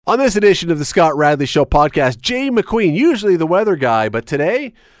On this edition of the Scott Radley Show podcast, Jay McQueen, usually the weather guy, but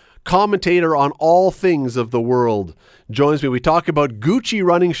today, commentator on all things of the world, joins me. We talk about Gucci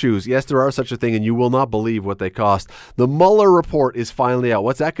running shoes. Yes, there are such a thing, and you will not believe what they cost. The Mueller report is finally out.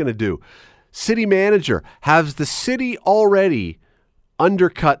 What's that going to do? City manager. Has the city already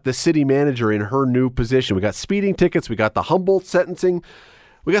undercut the city manager in her new position? We got speeding tickets. We got the Humboldt sentencing.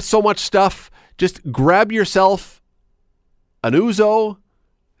 We got so much stuff. Just grab yourself an ouzo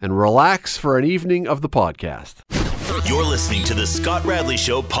and relax for an evening of the podcast. You're listening to the Scott Radley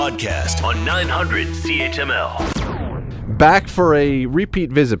Show podcast on 900 CHML. Back for a repeat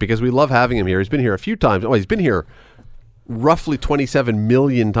visit because we love having him here. He's been here a few times. Well, he's been here roughly 27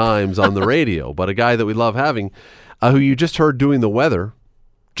 million times on the radio, but a guy that we love having, who you just heard doing the weather,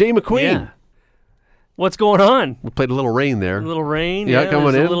 Jay McQueen. Yeah. What's going on? We played a little rain there. A little rain? Yeah,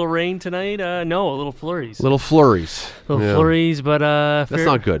 coming in. A little rain tonight? No, a little flurries. Little flurries, but that's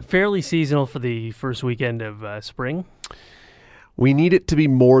not good. Fairly seasonal for the first weekend of spring. We need it to be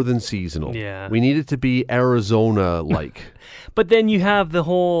more than seasonal. Yeah. We need it to be Arizona-like. But then you have the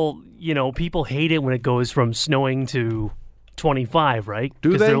whole, people hate it when it goes from snowing to 25, right? Do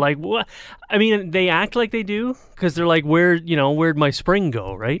they? Because they're like, what? I mean, they act like they do because they're like, where'd my spring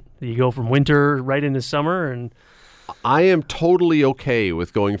go, right? You go from winter right into summer, and I am totally okay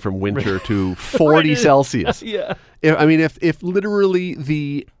with going from winter to 40 Celsius. Yeah. If literally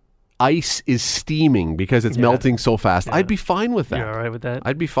the ice is steaming because it's melting so fast, I'd be fine with that. You're all right with that?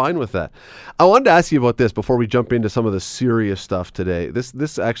 I'd be fine with that. I wanted to ask you about this before we jump into some of the serious stuff today.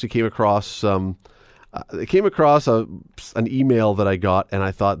 This actually came across an email that I got, and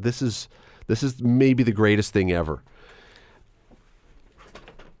I thought this is maybe the greatest thing ever.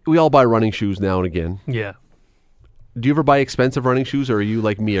 We all buy running shoes now and again. Yeah. Do you ever buy expensive running shoes, or are you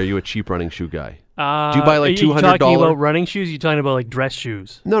like me? Are you a cheap running shoe guy? Do you buy like $200? Are you talking about running shoes? Are you talking about like dress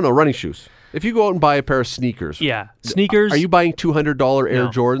shoes? No, running shoes. If you go out and buy a pair of sneakers. Yeah, sneakers. Are you buying $200 Air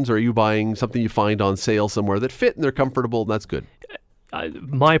Jordans, or are you buying something you find on sale somewhere that fit and they're comfortable and that's good?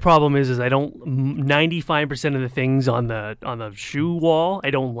 My problem is I don't 95% of the things on the shoe wall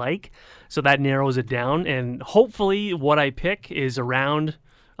I don't like, so that narrows it down. And hopefully, what I pick is around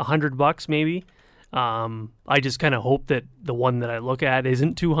 $100 maybe. I just kind of hope that the one that I look at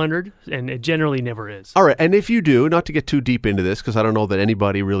isn't 200, and it generally never is. All right, and if you do, not to get too deep into this, because I don't know that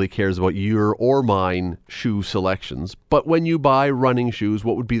anybody really cares about your or mine shoe selections, but when you buy running shoes,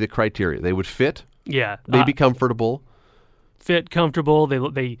 what would be the criteria? They would fit? Yeah. They'd be comfortable? Fit, comfortable.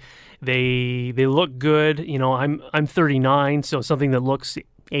 They look good. I'm 39, so something that looks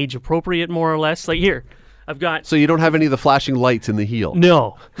age appropriate more or less. Like here, I've got. So you don't have any of the flashing lights in the heel?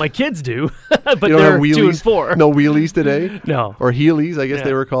 No, my kids do, but you don't they're have wheelies? 2 and 4. No wheelies today? No. Or Heelys, I guess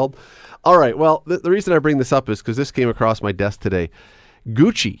they were called. All right. Well, the reason I bring this up is because this came across my desk today.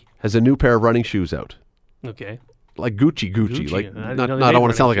 Gucci has a new pair of running shoes out. Okay. Like Gucci. Like I not. I don't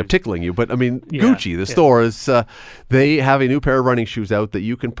want to sound like I'm tickling you, but I mean Gucci. The store is. They have a new pair of running shoes out that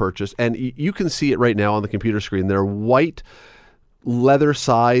you can purchase, and you can see it right now on the computer screen. They're white leather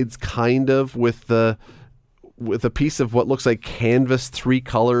sides, kind of with a piece of what looks like canvas, 3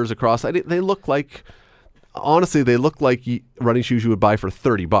 colors across. They look like, honestly, they look like running shoes you would buy for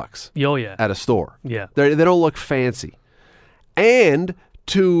 $30. Oh yeah. At a store. Yeah. They don't look fancy, and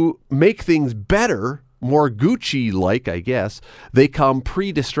to make things better, more Gucci-like, I guess, they come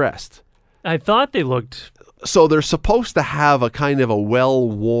pre-distressed. I thought they looked. So they're supposed to have a kind of a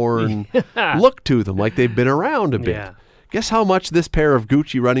well-worn look to them, like they've been around a bit. Yeah. Guess how much this pair of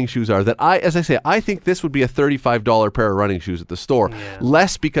Gucci running shoes are? I think this would be a $35 pair of running shoes at the store. Yeah.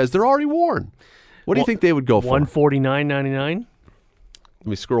 Less because they're already worn. What do you think they would go for? $149.99. Let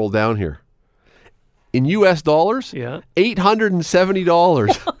me scroll down here. In U.S. dollars,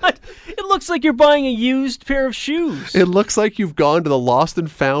 $870. What? It looks like you're buying a used pair of shoes. It looks like you've gone to the lost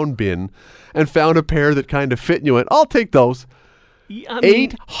and found bin and found a pair that kind of fit, and you went, I'll take those. I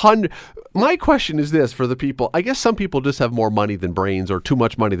mean, $800. My question is this for the people. I guess some people just have more money than brains, or too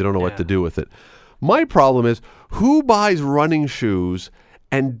much money. They don't know what to do with it. My problem is, who buys running shoes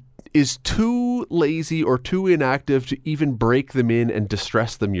and is too lazy or too inactive to even break them in and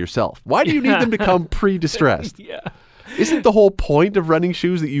distress them yourself? Why do you need them to come pre-distressed? Yeah. Isn't the whole point of running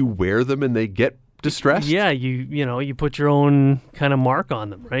shoes that you wear them and they get distressed? Yeah, you put your own kind of mark on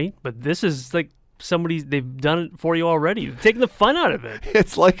them, right? But this is like they've done it for you already. They've taken the fun out of it.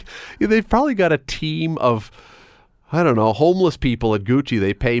 It's like they've probably got a team of I don't know, homeless people at Gucci,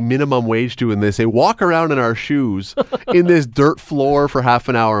 they pay minimum wage to, and they say, walk around in our shoes in this dirt floor for half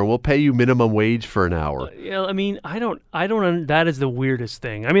an hour, and we'll pay you minimum wage for an hour. Yeah, I mean, I don't. That is the weirdest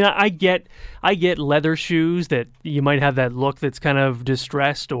thing. I mean, I get leather shoes that you might have that look that's kind of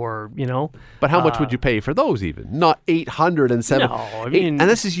distressed, or But how much would you pay for those? Even not $807. No, I mean, and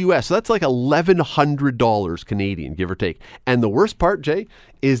this is U.S., so that's like $1,100 Canadian, give or take. And the worst part, Jay,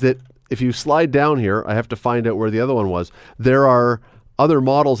 is that if you slide down here, I have to find out where the other one was. There are other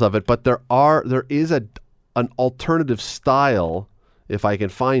models of it, but there is an alternative style, if I can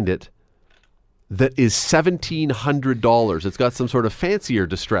find it, that is $1,700. It's got some sort of fancier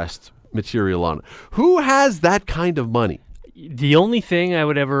distressed material on it. Who has that kind of money? The only thing I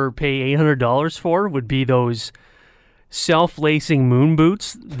would ever pay $800 for would be those self-lacing moon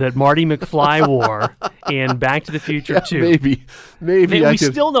boots that Marty McFly wore in Back to the Future 2. Maybe. We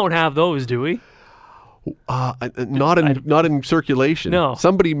still don't have those, do we? Not in circulation. No.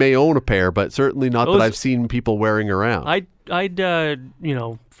 Somebody may own a pair, but certainly not Those, that I've seen people wearing around. I'd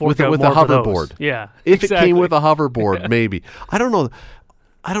fork with out a more for those. hoverboard. Yeah, If exactly. it came with a hoverboard, maybe. I don't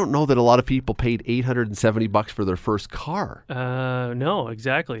know that a lot of people paid $870 for their first car. No,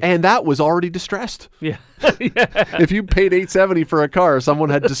 exactly. And that was already distressed. Yeah. If you paid $870 for a car, someone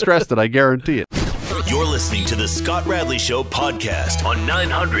had distressed it, I guarantee it. You're listening to the Scott Radley Show podcast on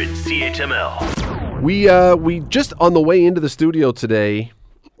 900 CHML. We just on the way into the studio today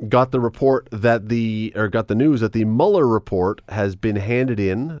got the news that the Mueller report has been handed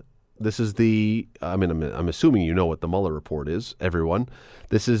in. This is I'm assuming you know what the Mueller report is, everyone.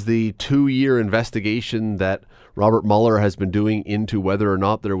 This is the 2-year investigation that Robert Mueller has been doing into whether or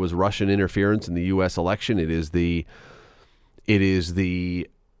not there was Russian interference in the U.S. election. It is the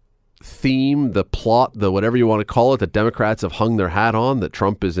theme, the plot, the whatever you want to call it, that Democrats have hung their hat on, that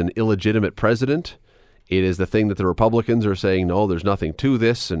Trump is an illegitimate president. It is the thing that the Republicans are saying, no, there's nothing to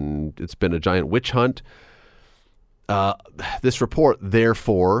this, and it's been a giant witch hunt. This report,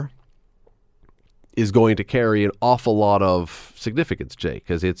 therefore, is going to carry an awful lot of significance, Jay,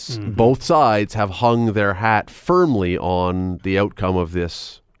 because it's both sides have hung their hat firmly on the outcome of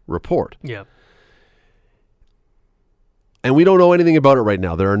this report. Yeah. And we don't know anything about it right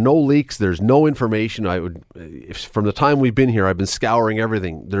now. There are no leaks. There's no information. From the time we've been here, I've been scouring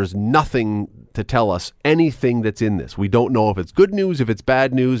everything. There's nothing to tell us anything that's in this. We don't know if it's good news, if it's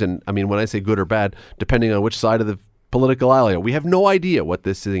bad news. And I mean, when I say good or bad, depending on which side of the political aisle, we have no idea what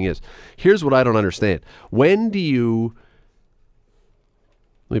this thing is. Here's what I don't understand. Let me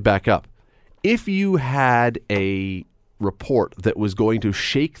back up. If you had a report that was going to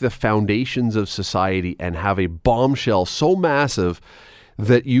shake the foundations of society and have a bombshell so massive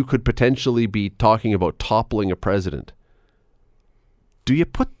that you could potentially be talking about toppling a president, do you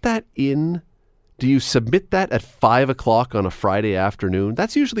put that in? Do you submit that at 5 o'clock on a Friday afternoon?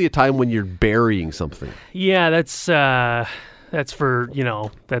 That's usually a time when you're burying something. Yeah, that's for,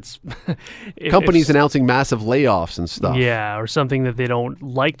 that's... Companies announcing massive layoffs and stuff. Yeah, or something that they don't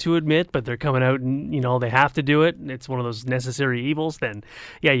like to admit, but they're coming out and, they have to do it. It's one of those necessary evils. Then,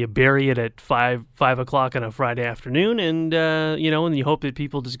 yeah, you bury it at 5 o'clock on a Friday afternoon, and, and you hope that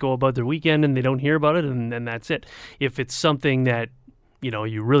people just go about their weekend and they don't hear about it, and that's it. If it's something that,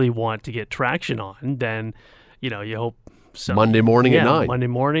 you really want to get traction on, then, you hope... Monday morning at 9. Monday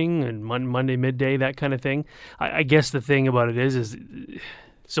morning and Monday midday, that kind of thing. I guess the thing about it is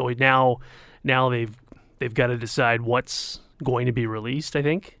so now they've got to decide what's going to be released, I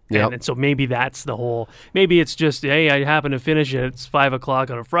think. Yep. And so maybe that's the whole, maybe it's just, hey, I happen to finish it. It's 5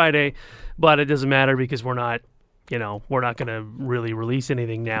 o'clock on a Friday, but it doesn't matter because we're not going to really release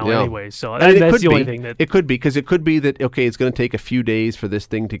anything now anyway. So that's the only thing that... It could be, because it could be that, okay, it's going to take a few days for this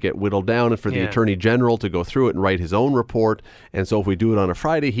thing to get whittled down and for the Attorney General to go through it and write his own report. And so if we do it on a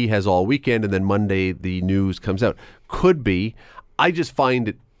Friday, he has all weekend, and then Monday the news comes out. Could be. I just find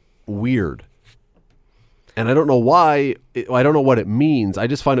it weird. And I don't know why. I don't know what it means. I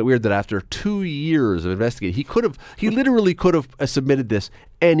just find it weird that after 2 years of investigating, he literally could have submitted this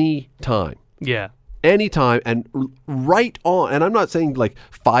any time. Yeah. Anytime, and right on, and I'm not saying like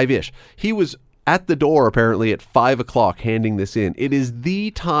 5-ish. He was at the door apparently at 5 o'clock handing this in. It is the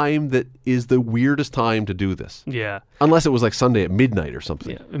time that is the weirdest time to do this. Yeah. Unless it was like Sunday at midnight or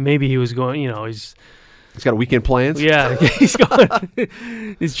something. Yeah. Maybe he was going, He's got weekend plans? Yeah.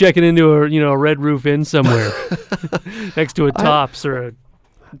 He's checking into a Red Roof Inn somewhere next to a Tops or a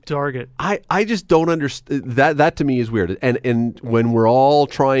Target. I just don't understand. That to me is weird. And when we're all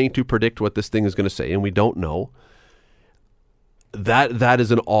trying to predict what this thing is going to say, and we don't know, that is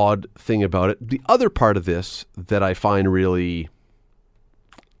an odd thing about it. The other part of this that I find really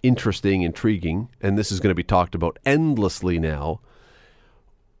interesting, intriguing, and this is going to be talked about endlessly now.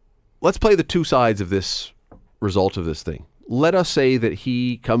 Let's play the two sides of this result of this thing. Let us say that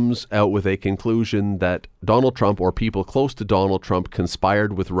he comes out with a conclusion that Donald Trump or people close to Donald Trump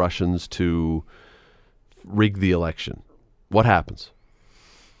conspired with Russians to rig the election. What happens?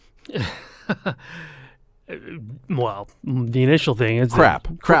 Well, the initial thing is crap.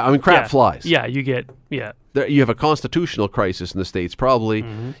 Crap flies. Yeah, you have a constitutional crisis in the States, probably.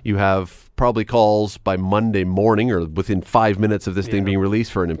 Mm-hmm. You have probably calls by Monday morning or within 5 minutes of this thing being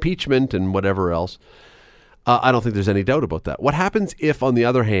released for an impeachment and whatever else. I don't think there's any doubt about that. What happens if, on the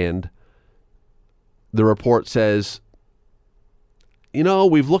other hand, the report says,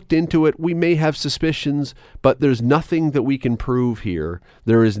 we've looked into it, we may have suspicions, but there's nothing that we can prove here.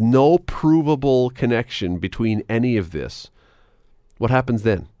 There is no provable connection between any of this. What happens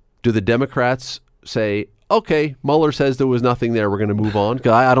then? Do the Democrats say, okay, Mueller says there was nothing there, we're going to move on?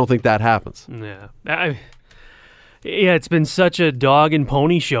 'Cause I don't think that happens. Yeah. It's been such a dog and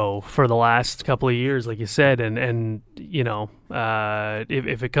pony show for the last couple of years, like you said, and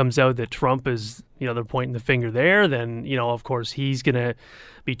if it comes out that Trump is, they're pointing the finger there, then, of course he's going to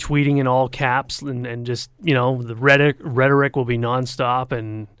be tweeting in all caps and just, the rhetoric will be nonstop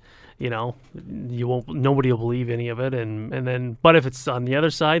and, nobody will believe any of it. And then, but if it's on the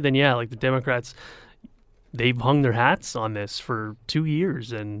other side, then like the Democrats, they've hung their hats on this for 2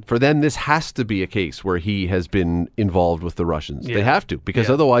 years. And for them, this has to be a case where he has been involved with the Russians. Yeah. They have to, because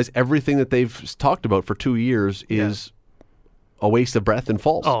otherwise everything that they've talked about for 2 years is a waste of breath and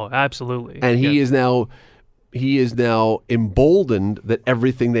false. Oh, absolutely. And he is now emboldened that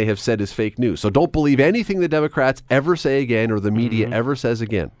everything they have said is fake news. So don't believe anything the Democrats ever say again or the media ever says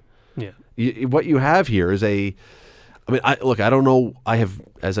again. Yeah. What you have here is I don't know.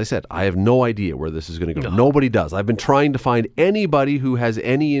 As I said, I have no idea where this is going to go. No. Nobody does. I've been trying to find anybody who has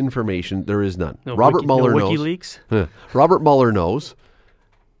any information. There is none. Robert Mueller knows. WikiLeaks? Robert Mueller knows.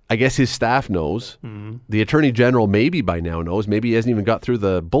 I guess his staff knows. Mm-hmm. The Attorney General maybe by now knows. Maybe he hasn't even got through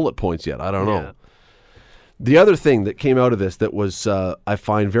the bullet points yet. I don't know. The other thing that came out of this that was I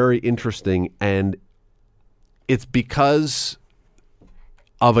find very interesting, and it's because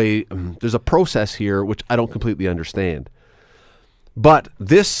of there's a process here which I don't completely understand. But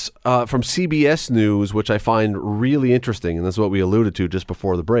this from CBS News, which I find really interesting, and this is what we alluded to just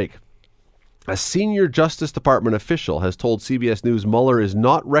before the break. A senior Justice Department official has told CBS News Mueller is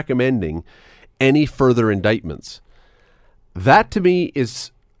not recommending any further indictments. That to me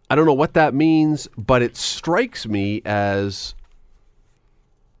is, I don't know what that means, but it strikes me as,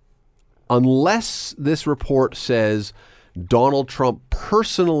 unless this report says Donald Trump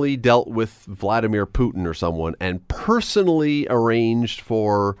personally dealt with Vladimir Putin or someone and personally arranged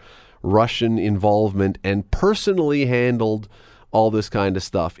for Russian involvement and personally handled all this kind of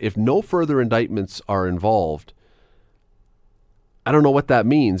stuff. If no further indictments are involved, I don't know what that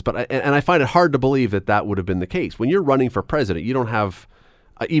means, but I find it hard to believe that would have been the case. When you're running for president, you don't have,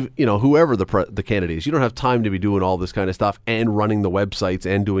 whoever the candidate is, you don't have time to be doing all this kind of stuff and running the websites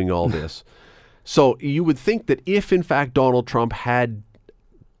and doing all this. So you would think that if, in fact, Donald Trump had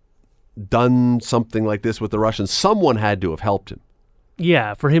done something like this with the Russians, someone had to have helped him.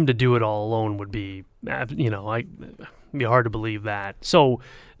 Yeah, for him to do it all alone would be, be hard to believe that. So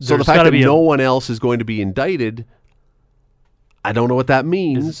the fact that no one else is going to be indicted, I don't know what that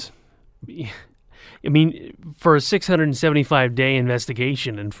means. I mean, for a 675-day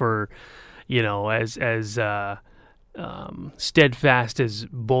investigation, and for, as steadfast as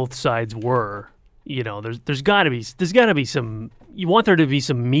both sides were, there's got to be some. You want there to be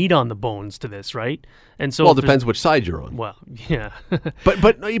some meat on the bones to this, right? And so, well, it depends which side you're on. Well, yeah.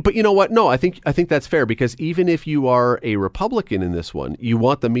 but you know what? No, I think that's fair, because even if you are a Republican in this one, you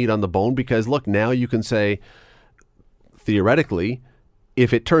want the meat on the bone, because look, now you can say, theoretically,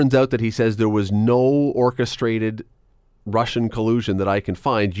 if it turns out that he says there was no orchestrated Russian collusion that I can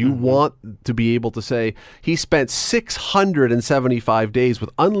find, you want to be able to say he spent 675 days with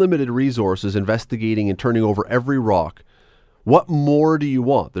unlimited resources investigating and turning over every rock. What more do you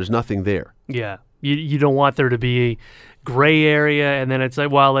want? There's nothing there. Yeah. You don't want there to be a gray area and then it's like,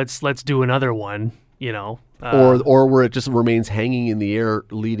 well, let's do another one, or where it just remains hanging in the air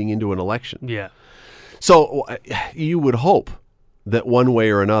leading into an election. Yeah. So you would hope that one way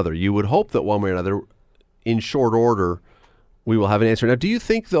or another, in short order, we will have an answer. Now, do you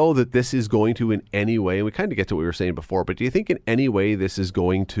think, though, that this is going to in any way, and we kind of get to what we were saying before, but do you think in any way this is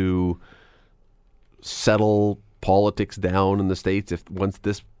going to settle politics down in the States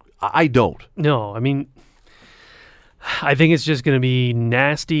I don't. No, I mean, I think it's just going to be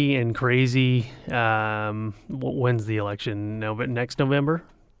nasty and crazy. When's the election? Next November?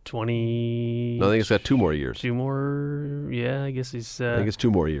 20. No, I think it's got 2 more years. 2 more. Yeah, I guess he's. I think it's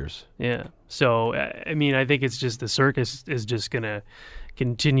 2 more years. Yeah. So, I mean, I think it's just the circus is just going to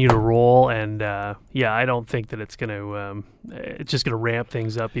continue to roll. And, I don't think that it's going to, it's just going to ramp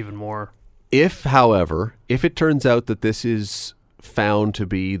things up even more. If, however, if it turns out that this is found to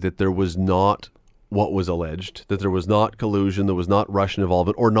be that there was not what was alleged, that there was not collusion, there was not Russian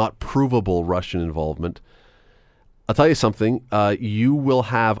involvement, or not provable Russian involvement, I'll tell you something, you will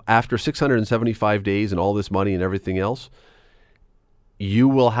have, after 675 days and all this money and everything else, you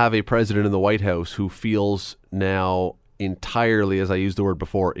will have a president in the White House who feels now entirely, as I used the word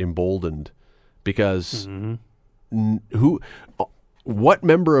before, emboldened. Because what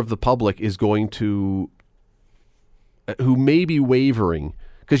member of the public is going to, who may be wavering,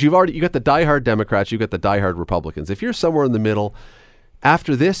 because you got the diehard Democrats, you got the diehard Republicans. If you're somewhere in the middle,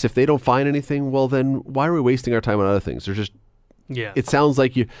 after this, if they don't find anything, well, then why are we wasting our time on other things? They're just, it sounds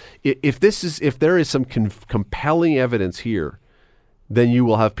like if there is some compelling evidence here, then you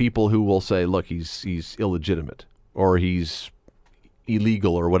will have people who will say, look, he's illegitimate or he's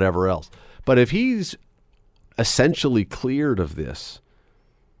illegal or whatever else. But if he's essentially cleared of this,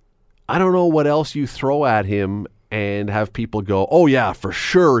 I don't know what else you throw at him and have people go, oh yeah, for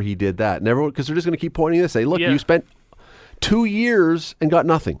sure he did that. And everyone, because they're just going to keep pointing this, say, look, you spent 2 years and got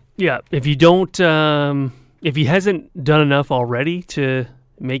nothing. Yeah, if you don't, if he hasn't done enough already to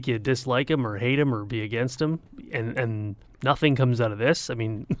make you dislike him or hate him or be against him, and nothing comes out of this, I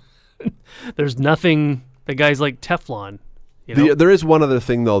mean, there's nothing. The guy's like Teflon. You know? There is one other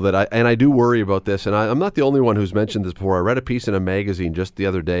thing though that I do worry about this, and I'm not the only one who's mentioned this before. I read a piece in a magazine just the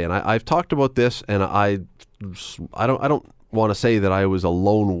other day, and I've talked about this, and I don't want to say that I was a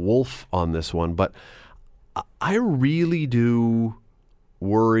lone wolf on this one, but I really do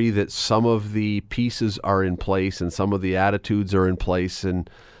worry that some of the pieces are in place and some of the attitudes are in place and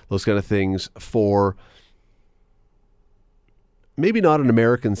those kind of things for maybe not an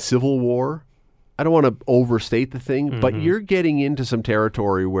American civil war. I don't want to overstate the thing, but you're getting into some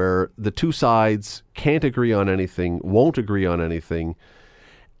territory where the two sides can't agree on anything, won't agree on anything.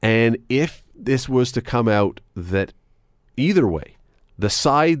 And if this was to come out that either way, the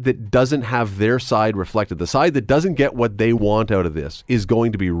side that doesn't have their side reflected, the side that doesn't get what they want out of this is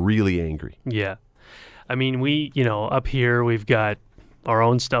going to be really angry. Yeah. I mean, up here we've got our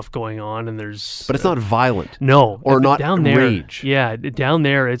own stuff going on, and there's... But it's not violent. No. Or not down there, rage. Yeah, down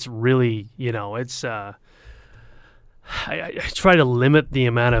there it's really, it's... I try to limit the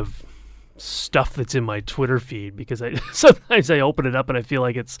amount of stuff that's in my Twitter feed because sometimes I open it up and I feel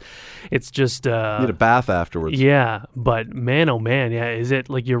like it's just... you need a bath afterwards. Yeah, but man, oh man, yeah, is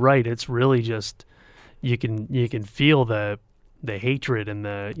it... Like, you're right, it's really just... You can feel the hatred and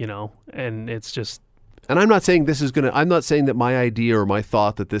and it's just... And I'm not saying I'm not saying that my idea or my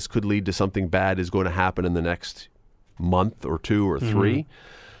thought that this could lead to something bad is going to happen in the next month or 2 or 3.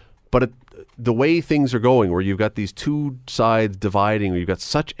 But the way things are going, where you've got these two sides dividing, where you've got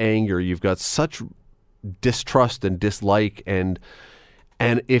such anger, you've got such distrust and dislike, and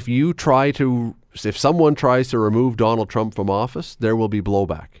if someone tries to remove Donald Trump from office, there will be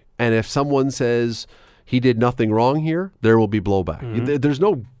blowback. And if someone says he did nothing wrong here, there will be blowback. There's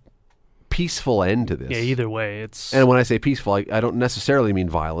no peaceful end to this. Yeah, either way, it's... And when I say peaceful, I don't necessarily mean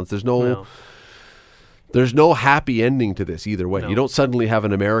violence. There's no happy ending to this either way. No. You don't suddenly have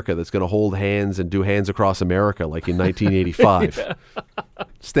an America that's going to hold hands and do Hands Across America like in 1985.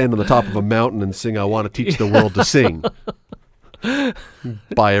 Stand on the top of a mountain and sing "I Want to Teach the World to Sing."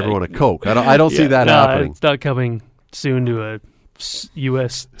 Buy everyone a Coke. I don't see that happening. It's not coming soon to a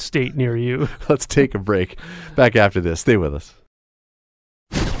U.S. state near you. Let's take a break. Back after this. Stay with us.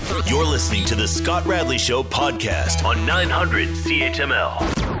 You're listening to the Scott Radley Show podcast on 900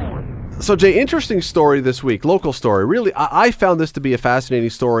 CHML. So, Jay, interesting story this week, local story. Really, I found this to be a fascinating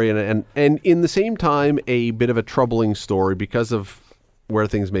story and in the same time a bit of a troubling story because of where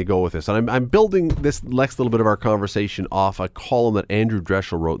things may go with this. And I'm building this next little bit of our conversation off a column that Andrew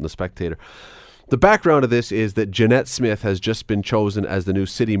Dreschel wrote in The Spectator. The background of this is that Jeanette Smith has just been chosen as the new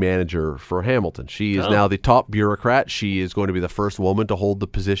city manager for Hamilton. She is now the top bureaucrat. She is going to be the first woman to hold the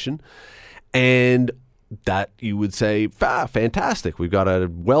position. And that you would say, fantastic. We've got a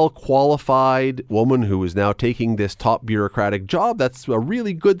well-qualified woman who is now taking this top bureaucratic job. That's a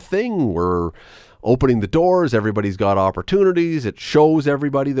really good thing. We're opening the doors. Everybody's got opportunities. It shows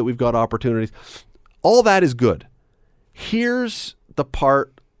everybody that we've got opportunities. All that is good. Here's the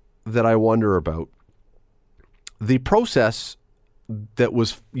part that I wonder about. The process that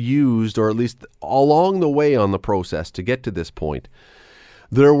was used, or at least along the way on the process to get to this point,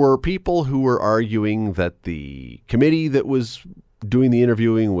 there were people who were arguing that the committee that was doing the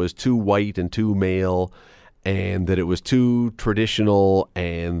interviewing was too white and too male, and that it was too traditional,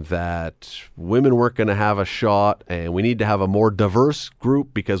 and that women weren't going to have a shot, and we need to have a more diverse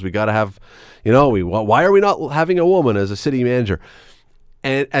group because we got to have, why are we not having a woman as a city manager?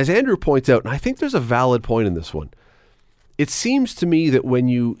 And as Andrew points out, and I think there's a valid point in this one, it seems to me that when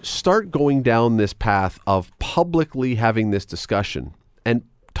you start going down this path of publicly having this discussion and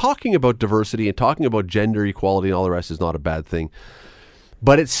talking about diversity and talking about gender equality and all the rest is not a bad thing.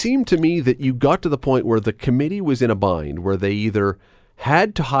 But it seemed to me that you got to the point where the committee was in a bind where they either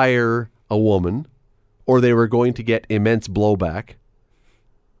had to hire a woman or they were going to get immense blowback.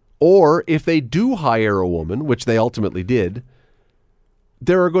 Or if they do hire a woman, which they ultimately did,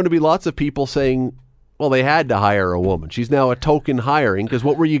 there are going to be lots of people saying, well, they had to hire a woman. She's now a token hiring because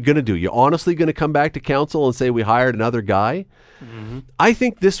what were you going to do? You honestly going to come back to council and say we hired another guy? Mm-hmm. I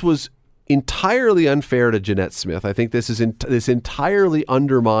think this was entirely unfair to Jeanette Smith. I think this entirely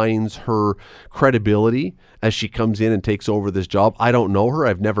undermines her credibility as she comes in and takes over this job. I don't know her.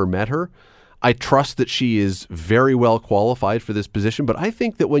 I've never met her. I trust that she is very well qualified for this position, but I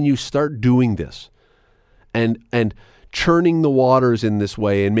think that when you start doing this and churning the waters in this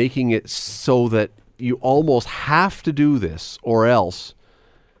way and making it so that you almost have to do this or else,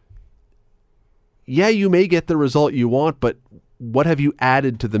 yeah, you may get the result you want, but what have you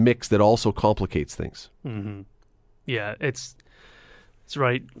added to the mix that also complicates things? Mm-hmm. Yeah, it's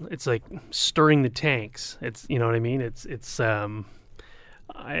right. It's like stirring the tanks. It's, you know what I mean?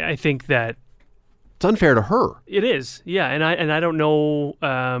 I think that it's unfair to her. It is. Yeah. And I don't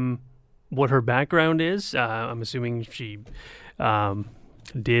know, what her background is. I'm assuming she,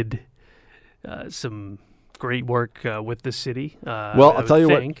 did, some great work with the city. Well, I'll tell you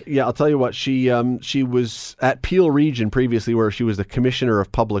what. Yeah, I'll tell you what. She was at Peel Region previously, where she was the Commissioner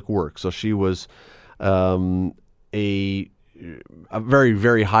of Public Works. So she was a very,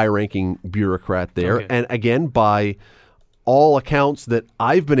 very high-ranking bureaucrat there, okay. And again, by all accounts that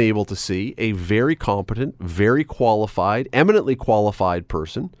I've been able to see, a very competent, very qualified, eminently qualified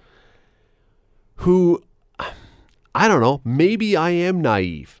person who, I don't know, maybe I am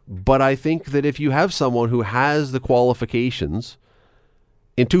naive, but I think that if you have someone who has the qualifications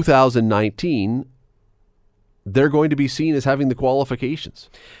in 2019, they're going to be seen as having the qualifications.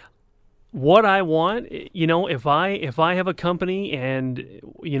 What I want, if I have a company and,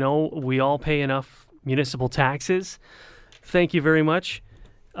 we all pay enough municipal taxes, thank you very much.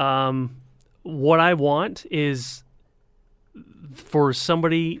 What I want is for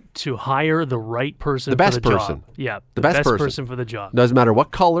somebody to hire the right person, the best for the person. Job. Yeah, the best person for the job. Doesn't matter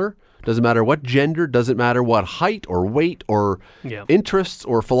what color, doesn't matter what gender, doesn't matter what height or weight or interests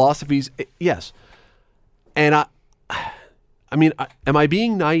or philosophies. Yes. And I mean, am I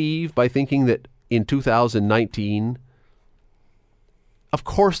being naive by thinking that in 2019, of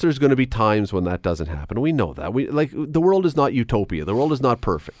course there's going to be times when that doesn't happen. We know that. The world is not utopia. The world is not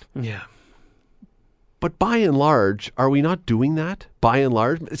perfect. Yeah. But by and large, are we not doing that? By and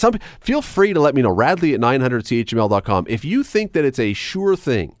large? Feel free to let me know. Radley at 900CHML.com. If you think that it's a sure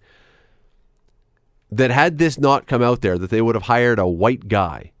thing that had this not come out there, that they would have hired a white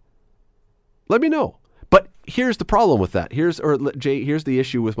guy, let me know. But here's the problem with that. Here's the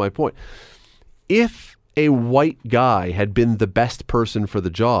issue with my point. If a white guy had been the best person for the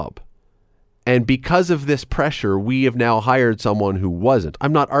job, and because of this pressure, we have now hired someone who wasn't.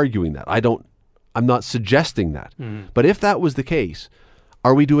 I'm not arguing that. I'm not suggesting that. Mm. But if that was the case,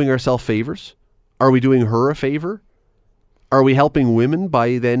 are we doing ourselves favors? Are we doing her a favor? Are we helping women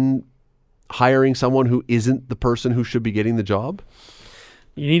by then hiring someone who isn't the person who should be getting the job?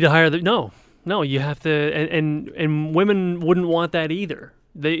 You need to hire No, you have to, and women wouldn't want that either.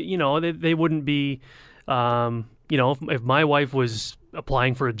 They wouldn't be, if my wife was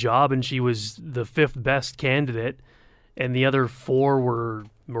applying for a job and she was the fifth best candidate and the other four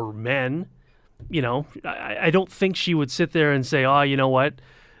were men, I don't think she would sit there and say, oh, you know what,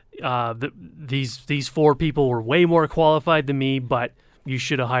 these four people were way more qualified than me, but you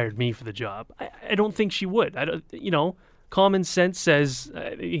should have hired me for the job. I don't think she would. Common sense says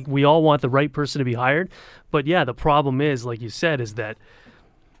we all want the right person to be hired. But yeah, the problem is, like you said, is that,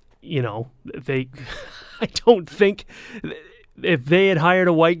 I don't think if they had hired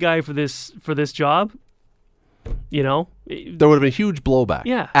a white guy for this job, there would have been huge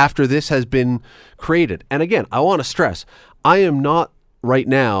blowback after this has been created. And again, I want to stress, I am not right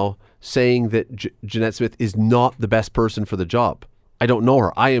now saying that Jeanette Smith is not the best person for the job. I don't know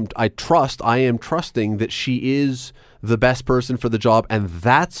her. I am trusting that she is the best person for the job, and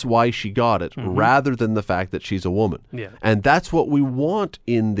that's why she got it, rather than the fact that she's a woman. Yeah. And that's what we want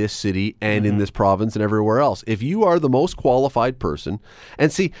in this city and in this province and everywhere else. If you are the most qualified person,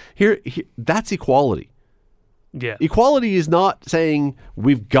 and see, here that's equality. Yeah. Equality is not saying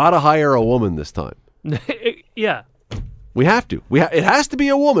we've got to hire a woman this time. Yeah. We have to. It has to be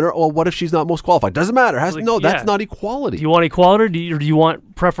a woman. Or what if she's not most qualified? Doesn't matter. That's not equality. Do you want equality, or do you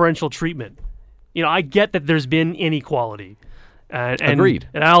want preferential treatment? I get that there's been inequality. And Agreed.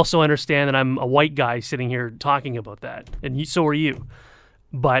 And I also understand that I'm a white guy sitting here talking about that, and so are you.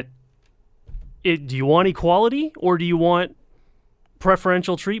 But do you want equality, or do you want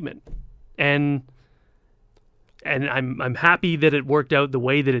preferential treatment? And I'm happy that it worked out the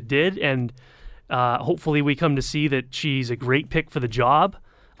way that it did, and hopefully we come to see that she's a great pick for the job.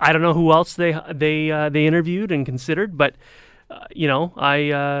 I don't know who else they interviewed and considered, but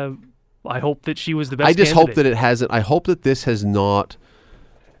I hope that she was the best. I just candidate. hope that it hasn't. I hope that this has not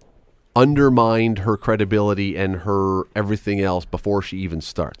undermined her credibility and her everything else before she even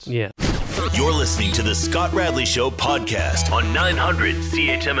starts. Yeah. You're listening to the Scott Radley Show podcast on 900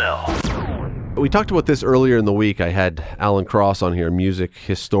 CHML. We talked about this earlier in the week. I had Alan Cross on here, music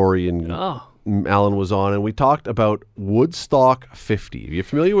historian. Oh. Alan was on, and we talked about Woodstock 50. Are you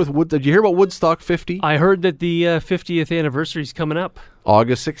familiar with Did you hear about Woodstock 50? I heard that the 50th anniversary is coming up.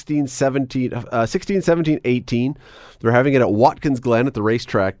 August 16, 17, 18. They're having it at Watkins Glen at the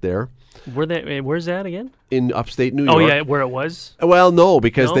racetrack there. Where's that again? In upstate New York. Oh, yeah, where it was? Well, no,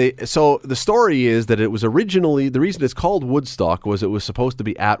 because so the story is that it was originally, the reason it's called Woodstock was it was supposed to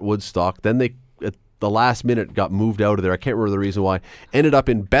be at Woodstock. Then they, at the last minute, got moved out of there. I can't remember the reason why. Ended up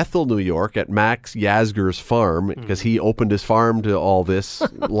in Bethel, New York at Max Yasgur's farm, because he opened his farm to all this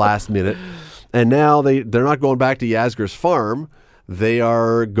last minute. And now they're not going back to Yasgur's farm. They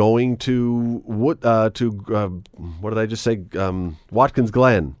are going to what did I just say? Watkins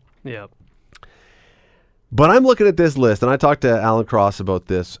Glen. Yeah. But I'm looking at this list, and I talked to Alan Cross about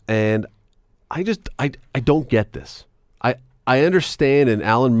this, and I don't get this. I understand, and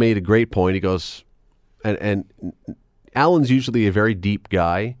Alan made a great point. He goes, and Alan's usually a very deep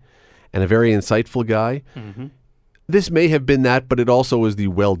guy and a very insightful guy. Mm-hmm. This may have been that, but it also is the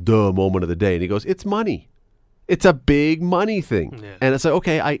well-duh moment of the day. And he goes, it's money. It's a big money thing. Yeah. And it's like,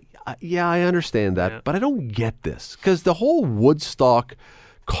 okay, I understand that, but I don't get this. Because the whole Woodstock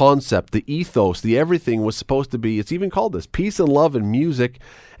concept, the ethos, the everything was supposed to be, it's even called this, peace and love and music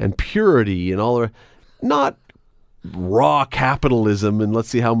and purity and all, not raw capitalism and let's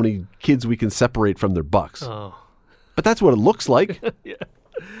see how many kids we can separate from their bucks. Oh. But that's what it looks like. Yeah.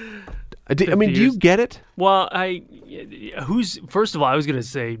 I mean, do you get it? Well, first of all, I was going to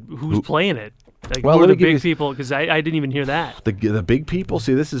say, who's playing it? Like, well, who are the big people? Because I didn't even hear that. The big people?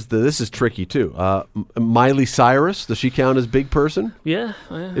 See, this is tricky, too. Miley Cyrus, does she count as big person? Yeah.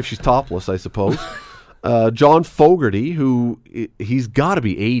 If she's topless, I suppose. John Fogerty, who, he's got to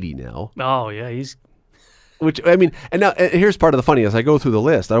be 80 now. Oh, yeah, he's... Which, I mean, and now, here's part of the funny, as I go through the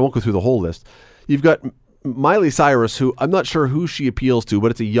list, I won't go through the whole list. You've got Miley Cyrus, who, I'm not sure who she appeals to,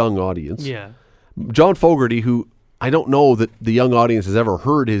 but it's a young audience. Yeah. John Fogerty, who I don't know that the young audience has ever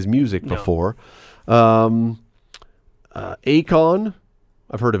heard his music before. Akon,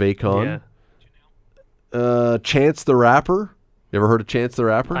 I've heard of Akon. Yeah. Chance the Rapper. You ever heard of Chance the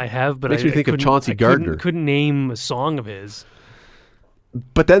Rapper? I have, but makes me think of Chauncey Gardner. Couldn't name a song of his.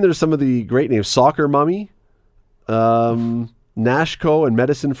 But then there's some of the great names: Soccer Mummy, Nashco, and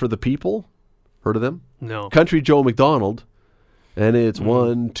Medicine for the People. Heard of them? No. Country Joe McDonald. And it's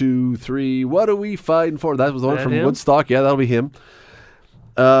 1, 2, 3. What are we fighting for? That was the one from Woodstock. Yeah, that'll be him.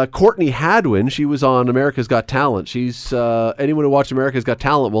 Courtney Hadwin. She was on America's Got Talent. She's anyone who watched America's Got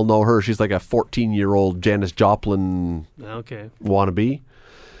Talent will know her. She's like a 14-year-old Janis Joplin wannabe.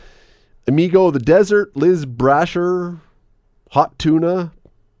 Amigo of the Desert. Liz Brasher. Hot Tuna.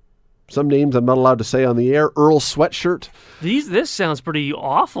 Some names I'm not allowed to say on the air. Earl Sweatshirt. This sounds pretty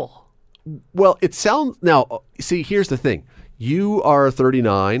awful. Well, it sounds... Now, see, here's the thing. You are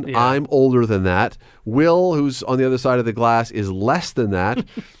 39. Yeah. I'm older than that. Will, who's on the other side of the glass, is less than that.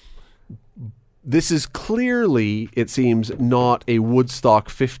 This is clearly, it seems, not a Woodstock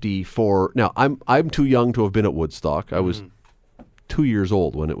 50 for... Now, I'm too young to have been at Woodstock. I was 2 years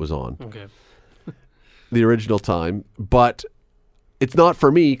old when it was on. Okay. The original time. But it's not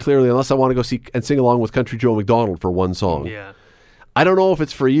for me, clearly, unless I want to go see and sing along with Country Joe McDonald for one song. Yeah. I don't know if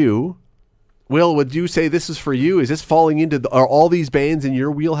it's for you. Will, would you say this is for you? Is this falling into are all these bands in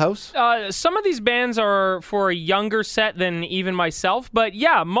your wheelhouse? Some of these bands are for a younger set than even myself, but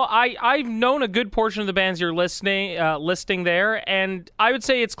yeah, I've known a good portion of the bands you're listing there, and I would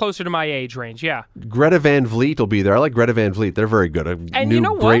say it's closer to my age range. Yeah, Greta Van Vliet will be there. I like Greta Van Vliet; they're very good. And new you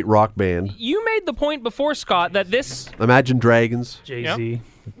know great what? rock band. You made the point before, Scott, that this Imagine Dragons. Jay-Z.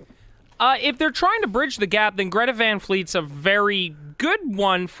 if they're trying to bridge the gap, then Greta Van Fleet's a very good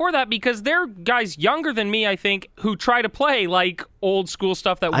one for that because they're guys younger than me, I think, who try to play like old school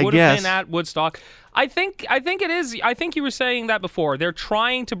stuff that would have been at Woodstock. I think it is. I think you were saying that before. They're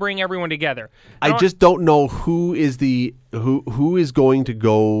trying to bring everyone together. I just don't know who is going to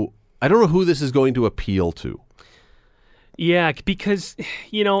go. I don't know who this is going to appeal to. Yeah, because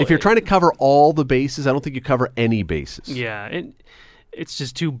if you're trying to cover all the bases, I don't think you cover any bases. Yeah, it's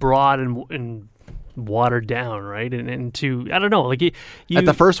just too broad and watered down, right? And too, I don't know. Like at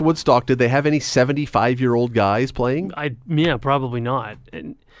the first Woodstock, did they have any 75-year-old guys playing? Probably not.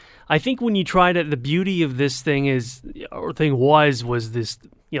 And I think when you try to, the beauty of this thing was this,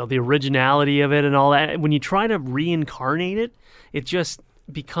 the originality of it and all that. When you try to reincarnate it, it just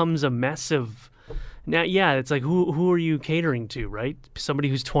becomes a mess of. Now, yeah, it's like who are you catering to, right? Somebody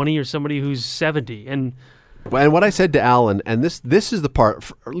who's 20 or somebody who's 70, and what I said to Alan, and this is the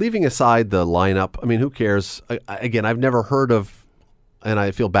part, leaving aside the lineup, I mean, who cares? Again, I've never heard of, and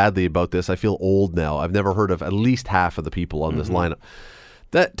I feel badly about this, I feel old now, I've never heard of at least half of the people on this lineup.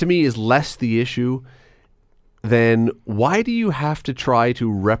 That, to me, is less the issue than why do you have to try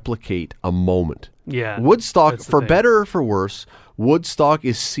to replicate a moment? Yeah. Woodstock, for better or for worse, Woodstock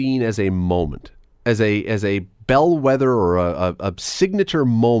is seen as a moment, as a bellwether or a signature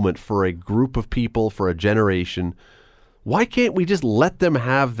moment for a group of people, for a generation. Why can't we just let them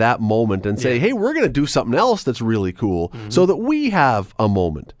have that moment and say, hey, we're going to do something else that's really cool so that we have a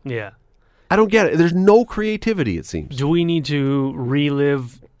moment? Yeah. I don't get it. There's no creativity, it seems. Do we need to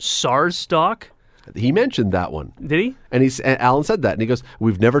relive SARS stock? He mentioned that one. Did he? And Alan said that, and he goes,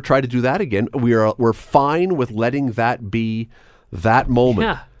 we've never tried to do that again. We're fine with letting that be that moment.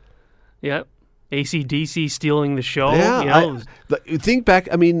 Yeah. Yeah. AC/DC stealing the show. Yeah, think back.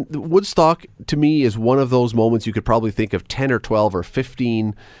 I mean, Woodstock to me is one of those moments you could probably think of 10 or 12 or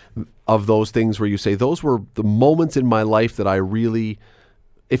 15 of those things where you say those were the moments in my life that I really,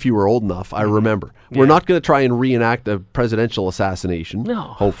 if you were old enough, I remember. Yeah. We're not going to try and reenact a presidential assassination. No,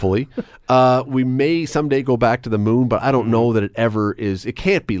 hopefully, we may someday go back to the moon, but I don't know that it ever is. It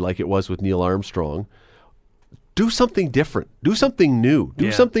can't be like it was with Neil Armstrong. Do something different. Do something new.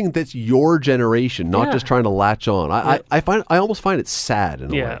 Do something that's your generation, not just trying to latch on. I almost find it sad in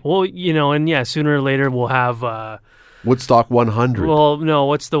a way. Yeah. Well, sooner or later we'll have Woodstock 100. Well, no,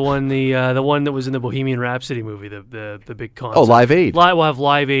 what's the one the one that was in the Bohemian Rhapsody movie, the big concert. Oh, Live Aid. We'll have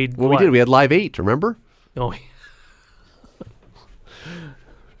Live Aid. Well, we did. We had Live 8, remember? Oh.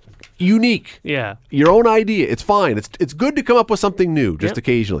 Unique. Yeah. Your own idea. It's fine. It's good to come up with something new just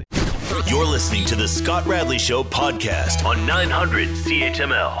occasionally. You're listening to the Scott Radley Show podcast on 900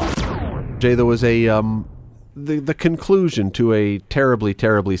 CHML. Jay, there was the conclusion to a terribly,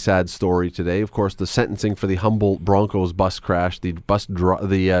 terribly sad story today. Of course, the sentencing for the Humboldt Broncos bus crash.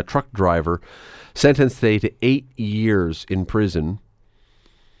 The truck driver sentenced today to 8 years in prison.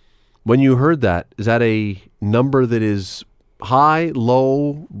 When you heard that, is that a number that is high,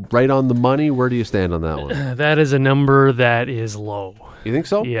 low, right on the money? Where do you stand on that one? That is a number that is low. You think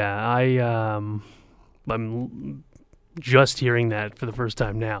so? Yeah, I'm just hearing that for the first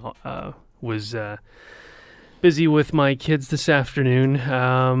time now. Was busy with my kids this afternoon.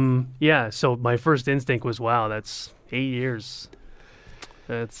 So my first instinct was, wow, that's 8 years.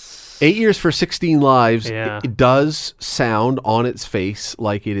 That's 8 years for 16 lives. Yeah. It does sound on its face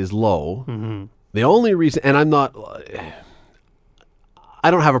like it is low. Mm-hmm. The only reason, and I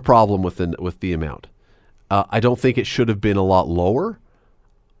don't have a problem with the amount. I don't think it should have been a lot lower.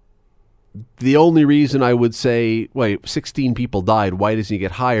 The only reason I would say, wait, 16 people died, why doesn't it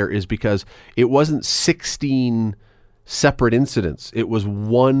get higher, is because it wasn't 16 separate incidents. It was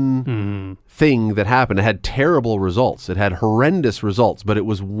one thing that happened. It had terrible results. It had horrendous results, but it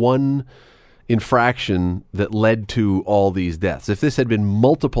was one infraction that led to all these deaths. If this had been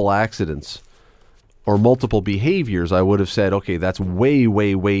multiple accidents or multiple behaviors, I would have said, okay, that's way,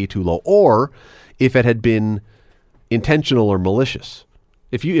 way, way too low. Or if it had been intentional or malicious.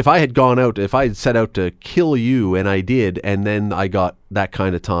 If I had gone out, if I had set out to kill you and I did, and then I got that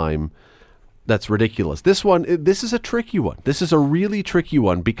kind of time, that's ridiculous. This is a tricky one. This is a really tricky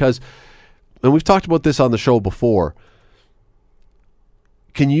one because, and we've talked about this on the show before,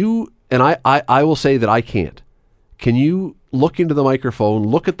 can you, and I will say that I can't, can you look into the microphone,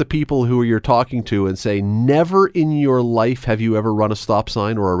 look at the people who you're talking to, and say, never in your life have you ever run a stop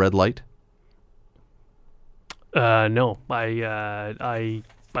sign or a red light? No, I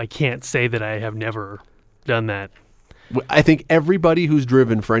can't say that I have never done that. I think everybody who's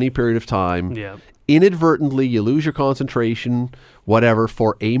driven for any period of time, inadvertently, you lose your concentration, whatever,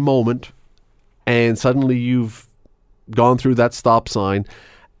 for a moment, and suddenly you've gone through that stop sign.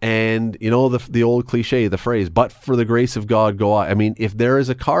 And, you know, the old cliche, the phrase, but for the grace of God, go I. I mean, if there is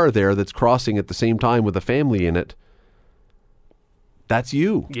a car there that's crossing at the same time with a family in it, that's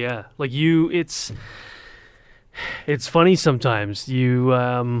you. Yeah. Like it's funny sometimes. You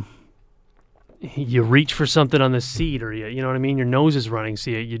reach for something on the seat, or you know what I mean? Your nose is running, so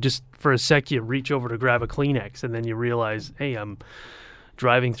you just, for a sec, you reach over to grab a Kleenex, and then you realize, hey, I'm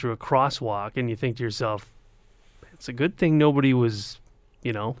driving through a crosswalk, and you think to yourself, it's a good thing nobody was,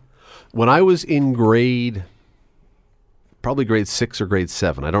 you know. When I was in probably grade 6 or grade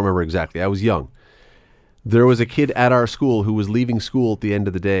 7, I don't remember exactly, I was young, there was a kid at our school who was leaving school at the end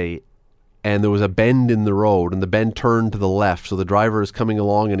of the day, and there was a bend in the road, and the bend turned to the left, so the driver is coming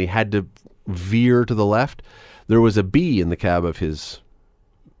along, and he had to veer to the left. There was a bee in the cab of his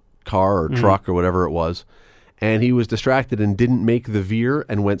car or truck or whatever it was, and he was distracted and didn't make the veer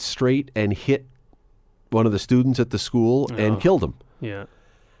and went straight and hit one of the students at the school and killed him. Yeah.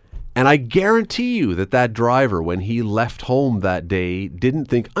 And I guarantee you that driver, when he left home that day, didn't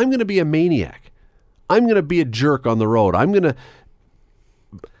think, I'm going to be a maniac. I'm going to be a jerk on the road.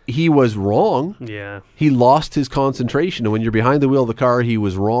 He was wrong. Yeah. He lost his concentration, and when you're behind the wheel of the car, he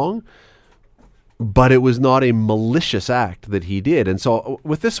was wrong. But it was not a malicious act that he did. And so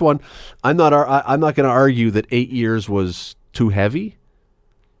with this one, I'm not going to argue that 8 years was too heavy,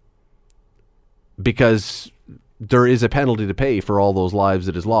 because there is a penalty to pay for all those lives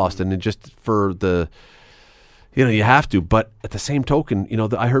that is lost, and just for the, you know, you have to. But at the same token, you know,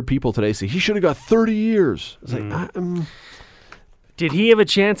 I heard people today say he should have got 30 years. It's like, did he have a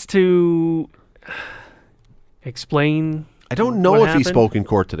chance to explain? I don't know if he spoke in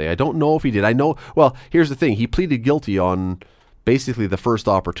court today. I don't know if he did. I know. Well, here's the thing: he pleaded guilty on basically the first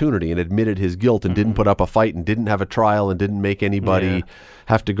opportunity and admitted his guilt, and didn't put up a fight, and didn't have a trial, and didn't make anybody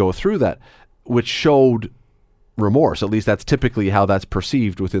have to go through that, which showed remorse. At least that's typically how that's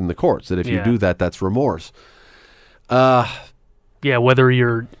perceived within the courts, that if you do that, that's remorse. Whether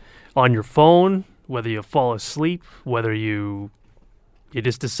you're on your phone, whether you fall asleep, whether you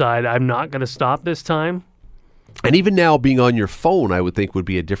just decide, I'm not going to stop this time. And even now, being on your phone, I would think, would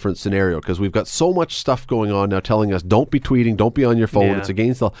be a different scenario, because we've got so much stuff going on now telling us, don't be tweeting, don't be on your phone. It's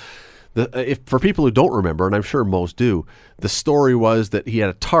against the if for people who don't remember, and I'm sure most do, the story was that he had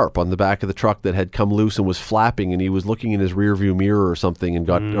a tarp on the back of the truck that had come loose and was flapping, and he was looking in his rearview mirror or something, and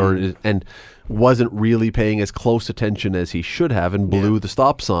and wasn't really paying as close attention as he should have, and blew the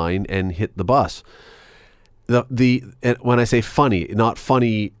stop sign and hit the bus. And when I say funny, not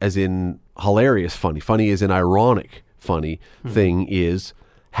funny as in hilarious funny as in ironic funny thing is,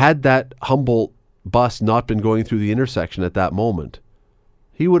 had that Humboldt bus not been going through the intersection at that moment,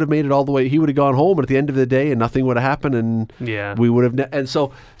 he would have made it all the way. He would have gone home, and at the end of the day, and nothing would have happened, and we would have. And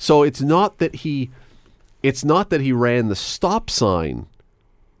so it's not that he ran the stop sign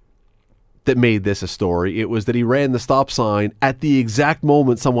that made this a story. It was that he ran the stop sign at the exact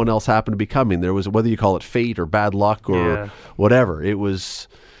moment someone else happened to be coming. There was, whether you call it fate or bad luck or whatever, it was.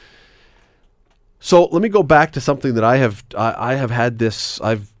 So let me go back to something that I have had this.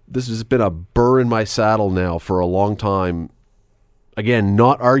 This has been a burr in my saddle now for a long time. Again,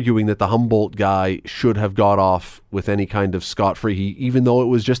 not arguing that the Humboldt guy should have got off with any kind of scot-free. Even though it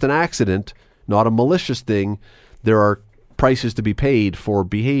was just an accident, not a malicious thing, there are prices to be paid for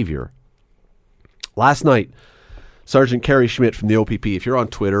behavior. Last night, Sergeant Kerry Schmidt from the OPP, if you're on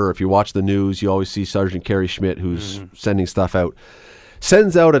Twitter or if you watch the news, you always see Sergeant Kerry Schmidt, who's sending stuff out,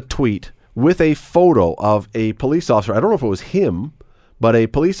 sends out a tweet with a photo of a police officer. I don't know if it was him, but a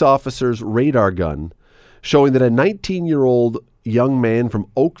police officer's radar gun, showing that a 19-year-old young man from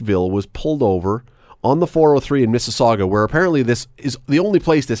Oakville was pulled over on the 403 in Mississauga, where apparently this is the only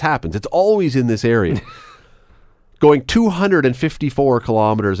place this happens. It's always in this area, going 254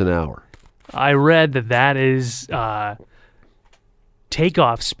 kilometers an hour. I read that is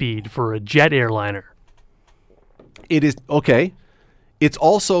takeoff speed for a jet airliner. It is, okay. It's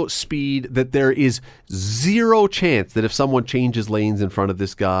also speed that there is zero chance that if someone changes lanes in front of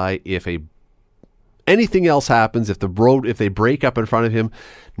this guy, if anything else happens, if they break up in front of him,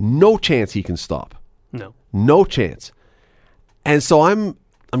 no chance he can stop. No chance. And so I'm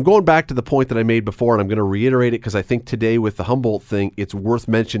going back to the point that I made before, and I'm going to reiterate it because I think today with the Humboldt thing, it's worth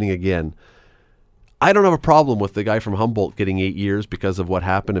mentioning again. I don't have a problem with the guy from Humboldt getting 8 years because of what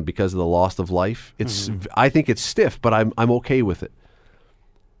happened and because of the loss of life. I think it's stiff, but I'm okay with it.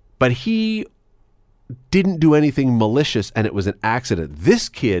 But he didn't do anything malicious, and it was an accident. This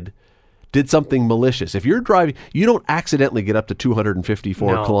kid did something malicious. If you're driving, you don't accidentally get up to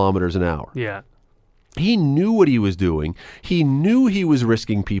 254 kilometers an hour. Yeah. He knew what he was doing. He knew he was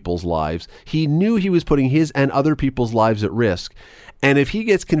risking people's lives. He knew he was putting his and other people's lives at risk. And if he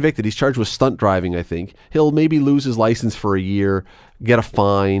gets convicted, he's charged with stunt driving, I think. He'll maybe lose his license for a year, get a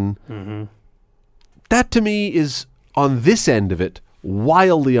fine. Mm-hmm. That, to me, is, on this end of it,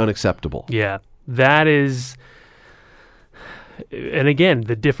 wildly unacceptable. Yeah, that is... And again,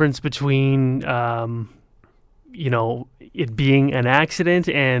 the difference between, it being an accident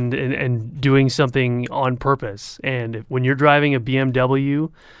and doing something on purpose. And when you're driving a BMW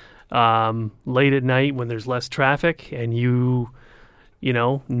late at night when there's less traffic and you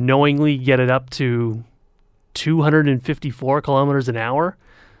knowingly get it up to 254 kilometers an hour,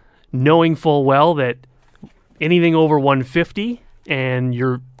 knowing full well that anything over 150 and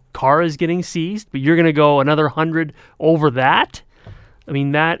your car is getting seized, but you're going to go another 100 over that. I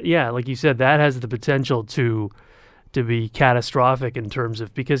mean, that, yeah, like you said, that has the potential to be catastrophic in terms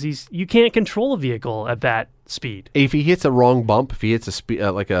of, because you can't control a vehicle at that speed. If he hits a wrong bump, if he hits a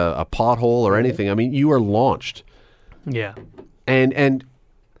pothole or anything, I mean, you are launched. Yeah. And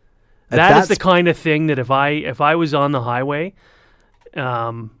that is the kind of thing that if I was on the highway,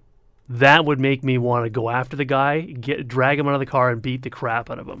 that would make me want to go after the guy, drag him out of the car, and beat the crap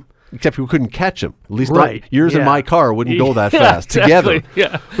out of him. Except we couldn't catch him. At least right. Yours and my car wouldn't go that fast. Exactly. Together.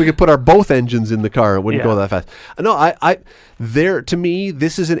 Yeah. We could put our both engines in the car and it wouldn't go that fast. No, to me,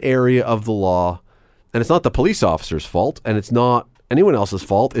 this is an area of the law, and it's not the police officer's fault, and it's not anyone else's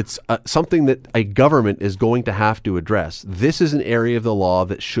fault. It's something that a government is going to have to address. This is an area of the law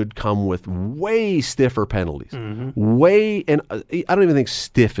that should come with way stiffer penalties. Mm-hmm. And I don't even think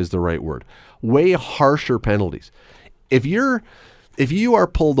stiff is the right word. Way harsher penalties. If you are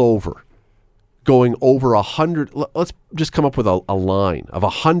pulled over going over 100, let's just come up with a line of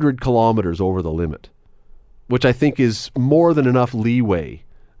 100 kilometers over the limit, which I think is more than enough leeway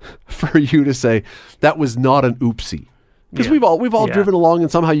for you to say that was not an oopsie. Because we've all driven along and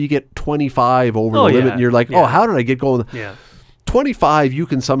somehow you get 25 over the limit and you're like, oh, how did I get going? Yeah. 25, you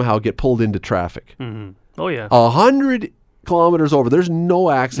can somehow get pulled into traffic. Mm-hmm. Oh, yeah. 100 kilometers over, there's no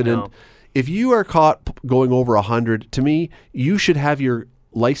accident. No. If you are caught going over 100, to me, you should have your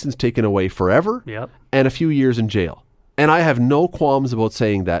license taken away forever and a few years in jail. And I have no qualms about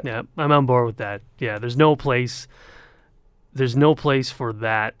saying that. Yeah, I'm on board with that. Yeah, there's no place for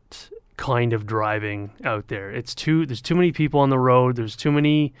that kind of driving out there. There's too many people on the road. There's too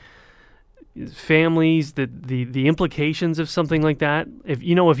many families. That the implications of something like that. If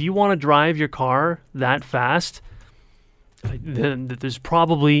you want to drive your car that fast, then there's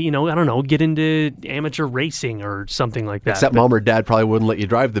probably, I don't know, get into amateur racing or something like that. Except mom or dad probably wouldn't let you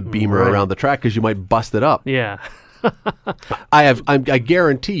drive the Beamer around the track because you might bust it up. Yeah. I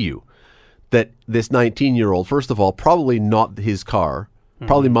guarantee you that this 19-year-old, first of all, probably not his car,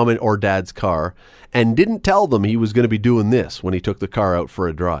 probably mom or dad's car, and didn't tell them he was going to be doing this when he took the car out for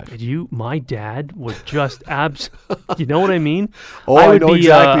a drive. My dad was just you know what I mean? Oh, I know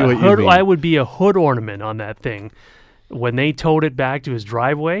exactly what you mean. I would be a hood ornament on that thing. When they towed it back to his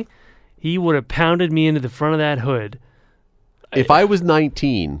driveway, he would have pounded me into the front of that hood. If I was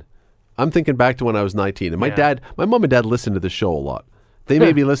 19, I'm thinking back to when I was 19, and my mom and dad listen to the show a lot. They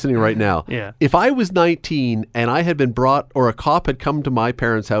may be listening right now. Yeah. If I was 19 and I had been brought, or a cop had come to my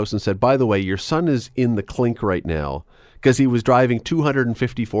parents' house and said, by the way, your son is in the clink right now because he was driving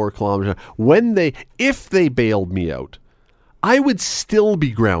 254 kilometers. If they bailed me out, I would still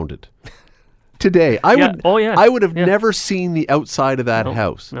be grounded. Today, I would have never seen the outside of that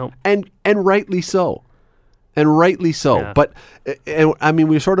house. Nope. And rightly so. Yeah. But I mean,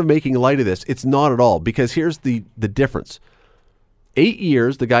 we're sort of making light of this. It's not at all, because here's the difference. 8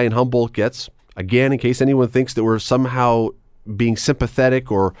 years the guy in Humboldt gets, again, in case anyone thinks that we're somehow being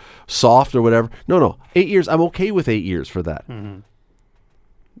sympathetic or soft or whatever. No. 8 years, I'm okay with 8 years for that. Mm-hmm.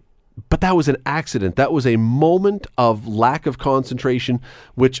 But that was an accident. That was a moment of lack of concentration,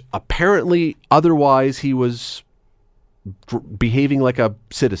 which apparently otherwise he was behaving like a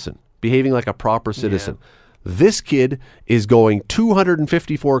citizen, behaving like a proper citizen. Yeah. This kid is going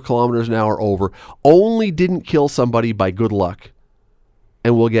 254 kilometers an hour over, only didn't kill somebody by good luck,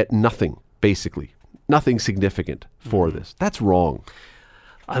 and will get nothing, basically. Nothing significant for this. That's wrong.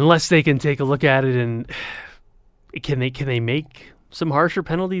 Unless they can take a look at it and can they make some harsher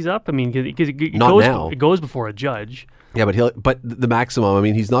penalties up? I mean, because it goes before a judge. Yeah, but the maximum. I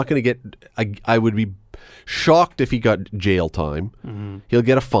mean, he's not going to get. I would be shocked if he got jail time. Mm-hmm. He'll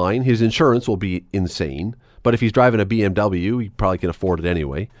get a fine. His insurance will be insane. But if he's driving a BMW, he probably can afford it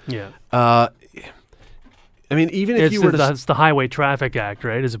anyway. Yeah. I mean, even if you were that's the Highway Traffic Act,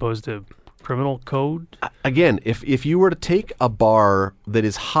 right, as opposed to criminal code. Again, if you were to take a bar that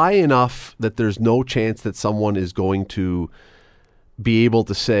is high enough that there's no chance that someone is going to be able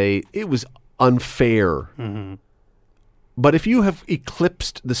to say it was unfair. Mm-hmm. But if you have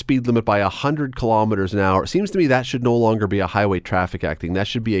eclipsed the speed limit by 100 kilometers an hour, it seems to me that should no longer be a highway traffic act thing. That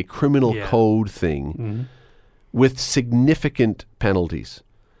should be a criminal code thing with significant penalties.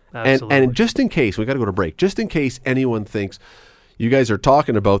 And just in case, we got to go to break, just in case anyone thinks you guys are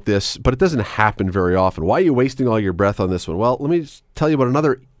talking about this, but it doesn't happen very often. Why are you wasting all your breath on this one? Well, let me just tell you about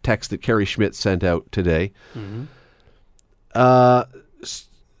another text that Kerry Schmidt sent out today. Mm-hmm.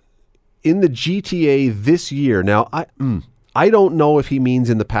 In the GTA this year, now I don't know if he means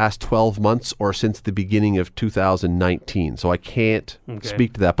in the past 12 months or since the beginning of 2019, so I can't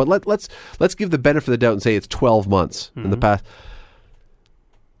speak to that. But let's give the benefit of the doubt and say it's 12 months in the past.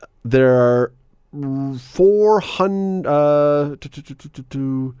 There are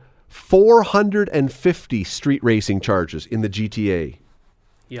 450 street racing charges in the GTA.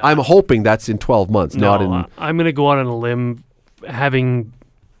 Yeah. I'm hoping that's in 12 months, not in... I'm going to go out on a limb, having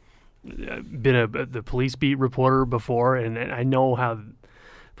been the police beat reporter before, and I know how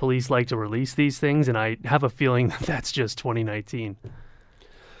police like to release these things, and I have a feeling that that's just 2019.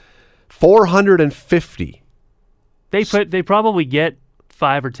 450. They probably get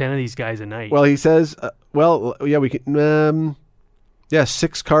 5 or 10 of these guys a night. Well, he says, we can,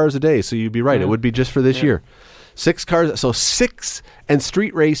 6 cars a day. So you'd be right. Yeah. It would be just for this year. 6 cars. So 6, and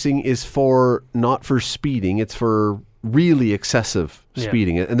street racing is not for speeding. It's for really excessive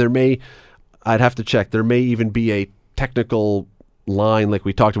speeding. And I'd have to check, there may even be a technical line, like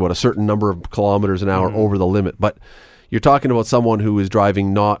we talked about, a certain number of kilometers an hour over the limit. But you're talking about someone who is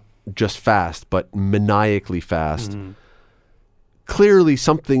driving not just fast, but maniacally fast. Mm-hmm. Clearly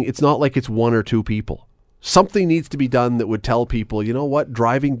it's not like it's 1 or 2 people. Something needs to be done that would tell people, you know what,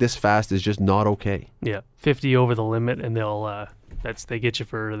 driving this fast is just not okay. Yeah, 50 over the limit, and they get you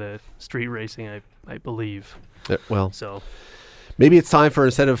for the street racing, I believe. So maybe it's time for,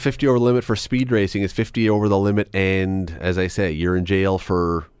 instead of 50 over the limit for speed racing, it's 50 over the limit, and as I say, you're in jail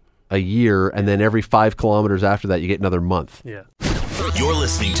for a year, and then every 5 kilometers after that, you get another month. Yeah. You're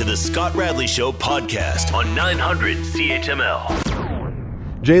listening to the Scott Radley Show podcast on 900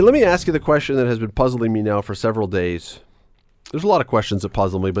 CHML. Jay, let me ask you the question that has been puzzling me now for several days. There's a lot of questions that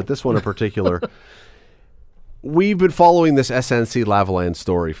puzzle me, but this one in particular. We've been following this SNC Lavalin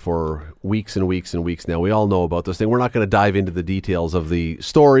story for weeks and weeks and weeks now. We all know about this thing. We're not going to dive into the details of the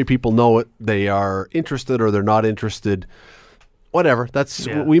story. People know it. They are interested or they're not interested. Whatever.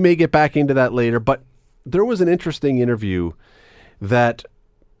 We may get back into that later. But there was an interesting interview that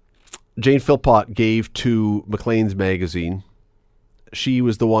Jane Philpott gave to Maclean's magazine. She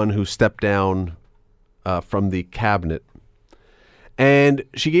was the one who stepped down from the cabinet. And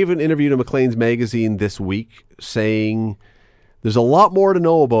she gave an interview to Maclean's magazine this week saying there's a lot more to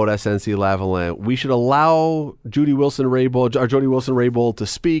know about SNC Lavalin. We should allow Jody Wilson-Raybould to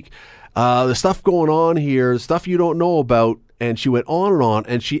speak. The stuff going on here, stuff you don't know about. And she went on,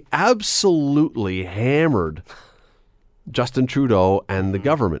 and she absolutely hammered Justin Trudeau and the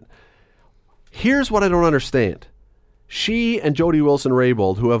government. Here's what I don't understand. She and Jody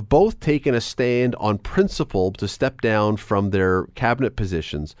Wilson-Raybould, who have both taken a stand on principle to step down from their cabinet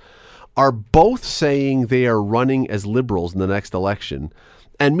positions, are both saying they are running as Liberals in the next election.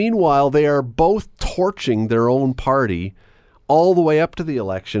 And meanwhile, they are both torching their own party all the way up to the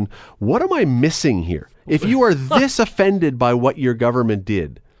election. What am I missing here? If you are this offended by what your government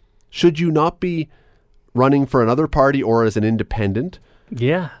did, should you not be running for another party or as an independent?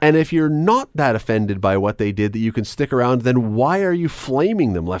 Yeah. And if you're not that offended by what they did that you can stick around, then why are you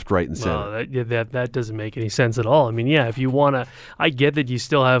flaming them left, right, and center? Well, that doesn't make any sense at all. I mean, if you want to, I get that you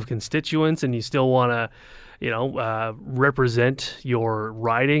still have constituents and you still want to, represent your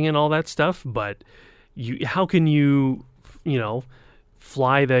riding and all that stuff, but how can you,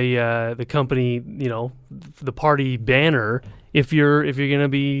 fly the company, the party banner if you're going to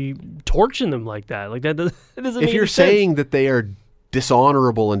be torching them like that? Like that doesn't make any sense. If you're saying that they are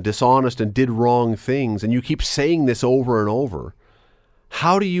dishonorable and dishonest and did wrong things, and you keep saying this over and over,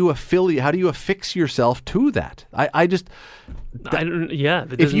 how do you affix yourself to that? If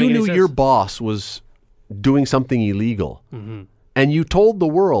you knew your boss was doing something illegal, and you told the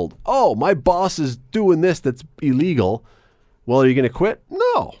world, oh, my boss is doing this that's illegal, Well, are you going to quit?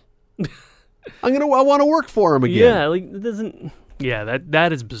 No. I want to work for him again. Yeah, like it doesn't. Yeah,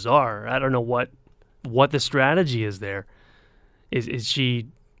 that is bizarre. I don't know what the strategy is there. Is she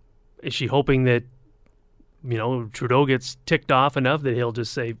hoping that Trudeau gets ticked off enough that he'll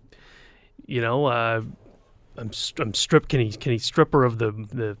just say, I'm stripped. Can he strip her of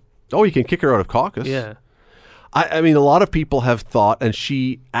the? Oh, he can kick her out of caucus. Yeah. I mean, a lot of people have thought, and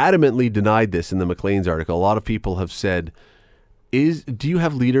she adamantly denied this in the Maclean's article. A lot of people have said, do you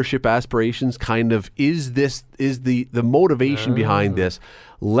have leadership aspirations? Kind of, is the motivation behind this?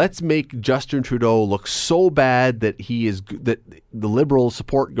 Let's make Justin Trudeau look so bad that that the Liberal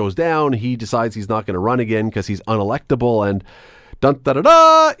support goes down. He decides he's not going to run again because he's unelectable, and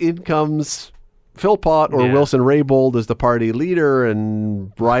in comes Philpott or Wilson Raybould as the party leader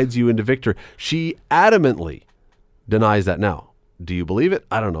and rides you into victory. She adamantly denies that now. Do you believe it?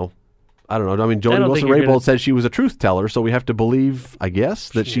 I don't know. I mean, Jody Wilson-Raybould said she was a truth teller, so we have to believe, I guess,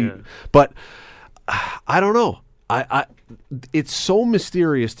 that she... But I don't know. It's so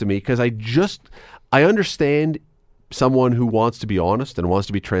mysterious to me because I understand someone who wants to be honest and wants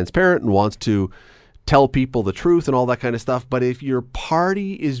to be transparent and wants to tell people the truth and all that kind of stuff. But if your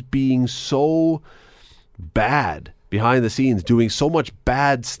party is being so bad behind the scenes, doing so much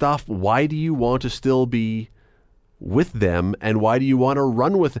bad stuff, why do you want to still be with them, and why do you want to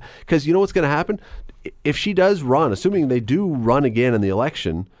run with it? Because you know what's going to happen? If she does run, assuming they do run again in the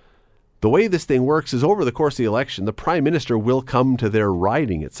election, the way this thing works is over the course of the election, the Prime Minister will come to their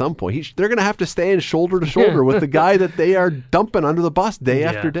riding at some point. They're going to have to stand shoulder to shoulder with the guy that they are dumping under the bus day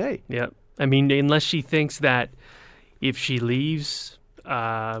after day. Yeah. I mean, unless she thinks that if she leaves,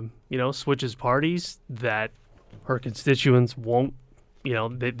 switches parties, that her constituents won't,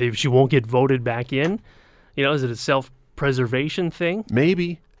 she won't get voted back in. Is it a self-preservation thing?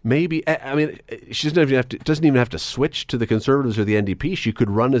 Maybe. I mean, she doesn't even have to switch to the Conservatives or the NDP. She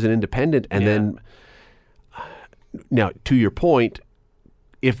could run as an independent, and then. Now, to your point,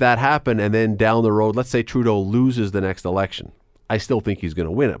 if that happened, and then down the road, let's say Trudeau loses the next election. I still think he's going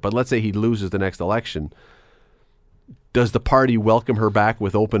to win it, but let's say he loses the next election. Does the party welcome her back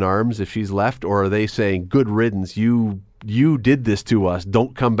with open arms if she's left, or are they saying, "Good riddance, you did this to us.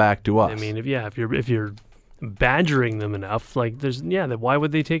 Don't come back to us"? I mean, if you're badgering them enough, like then why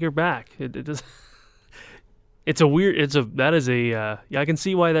would they take her back? It does. I can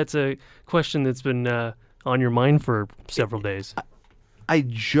see why that's a question that's been on your mind for several days.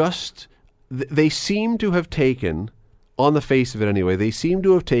 They seem to have taken, on the face of it anyway, they seem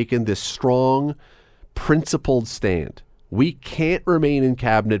to have taken this strong, principled stand. We can't remain in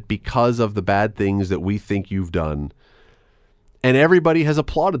cabinet because of the bad things that we think you've done. And everybody has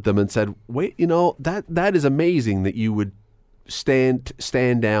applauded them and said, wait, that is amazing that you would stand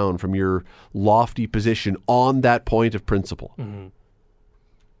down from your lofty position on that point of principle. Mm-hmm.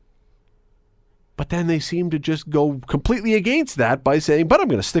 But then they seem to just go completely against that by saying, but I'm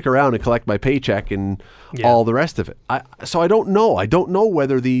going to stick around and collect my paycheck and all the rest of it. So I don't know. I don't know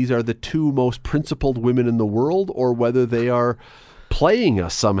whether these are the two most principled women in the world or whether they are playing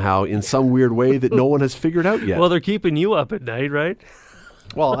us somehow in some weird way that no one has figured out yet. Well, they're keeping you up at night, right?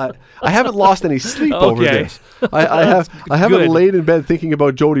 Well, I haven't lost any sleep over this. I haven't laid in bed thinking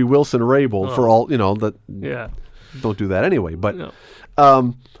about Jody Wilson-Raybould for all that. Yeah, don't do that anyway. But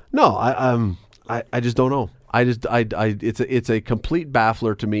I just don't know. It's a complete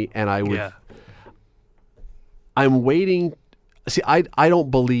baffler to me, and I'm waiting. See, I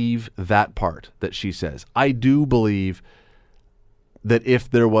don't believe that part that she says. I do believe that if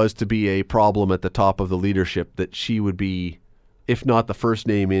there was to be a problem at the top of the leadership, that she would be, if not the first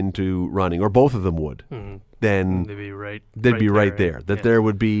name into running, or both of them would, then they'd be right there. That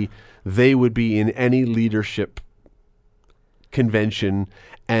they would be in any leadership convention,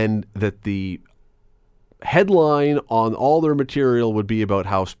 and that the headline on all their material would be about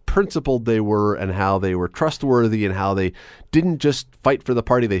how principled they were and how they were trustworthy and how they didn't just fight for the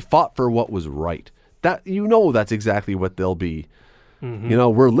party, they fought for what was right. That's exactly what they'll be.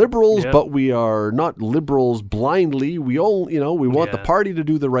 Mm-hmm. We're liberals, but we are not liberals blindly. We want the party to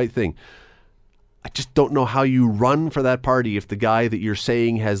do the right thing. I just don't know how you run for that party if the guy that you're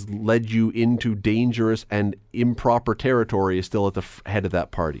saying has led you into dangerous and improper territory is still at the head of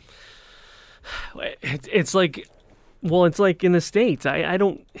that party. It's like in the States. I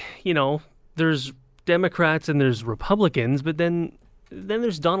don't, there's Democrats and there's Republicans, but then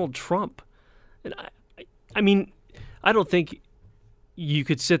there's Donald Trump. And I mean, I don't think you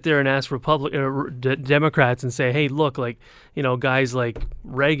could sit there and ask Democrats and say, hey, look, guys like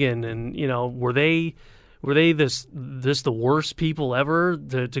Reagan and, were they this the worst people ever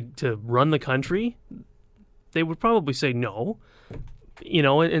to run the country? they would probably say no.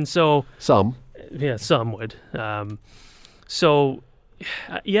 And so some would.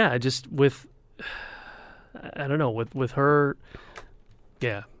 Just with, I don't know, with her.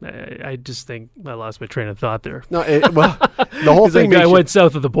 Yeah, I just think I lost my train of thought there. No, the whole thing. That guy went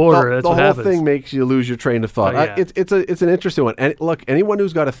south of the border. That's what happens. The whole thing makes you lose your train of thought. Yeah. It's an interesting one. And look, anyone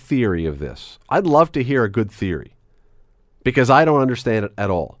who's got a theory of this, I'd love to hear a good theory, because I don't understand it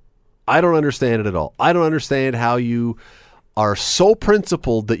at all. I don't understand how you are so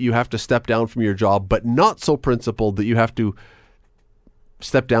principled that you have to step down from your job, but not so principled that you have to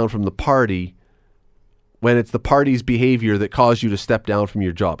step down from the party when it's the party's behavior that caused you to step down from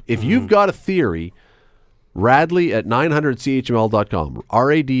your job. If you've got a theory, Radley at 900CHML.com,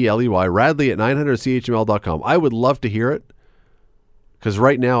 RADLEY, Radley at 900CHML.com. I would love to hear it, because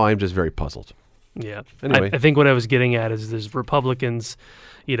right now I'm just very puzzled. Yeah. Anyway. I think what I was getting at is there's Republicans,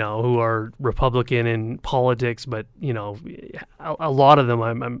 who are Republican in politics, but, a lot of them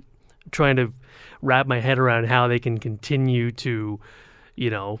I'm trying to wrap my head around how they can continue to,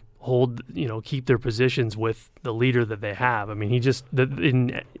 keep their positions with the leader that they have. I mean, just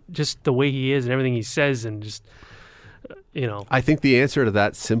the way he is and everything he says, and just, I think the answer to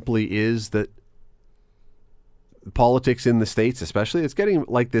that simply is that politics in the States, especially, it's getting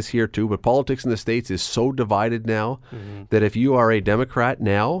like this here too, but politics in the States is so divided now that if you are a Democrat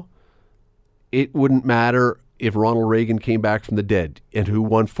now, it wouldn't matter if Ronald Reagan came back from the dead and who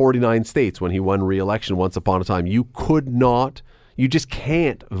won 49 states when he won re-election once upon a time. You just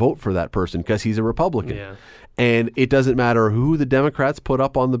can't vote for that person because he's a Republican. Yeah. And it doesn't matter who the Democrats put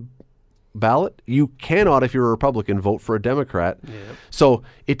up on the ballot. You cannot, if you're a Republican, vote for a Democrat. Yep. So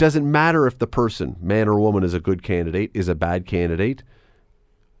it doesn't matter if the person, man or woman, is a good candidate, is a bad candidate.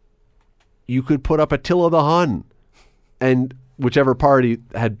 You could put up Attila the Hun, and whichever party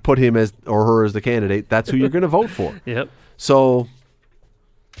had put him as or her as the candidate, that's who you're going to vote for. Yep. So,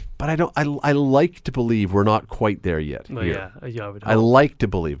 but I like to believe we're not quite there yet. Well, yeah, I would hope. I like to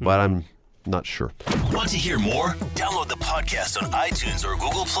believe, but I'm not sure. Want to hear more? Download the podcast on iTunes or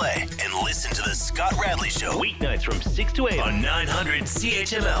Google Play and listen to The Scott Radley Show. Weeknights from 6 to 8 on 900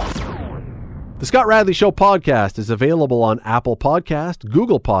 CHML. The Scott Radley Show podcast is available on Apple Podcast,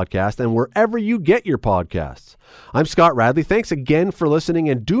 Google Podcast, and wherever you get your podcasts. I'm Scott Radley. Thanks again for listening,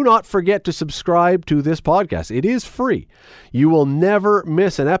 and do not forget to subscribe to this podcast. It is free. You will never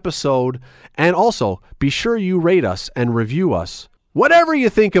miss an episode, and also be sure you rate us and review us. Whatever you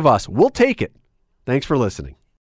think of us, we'll take it. Thanks for listening.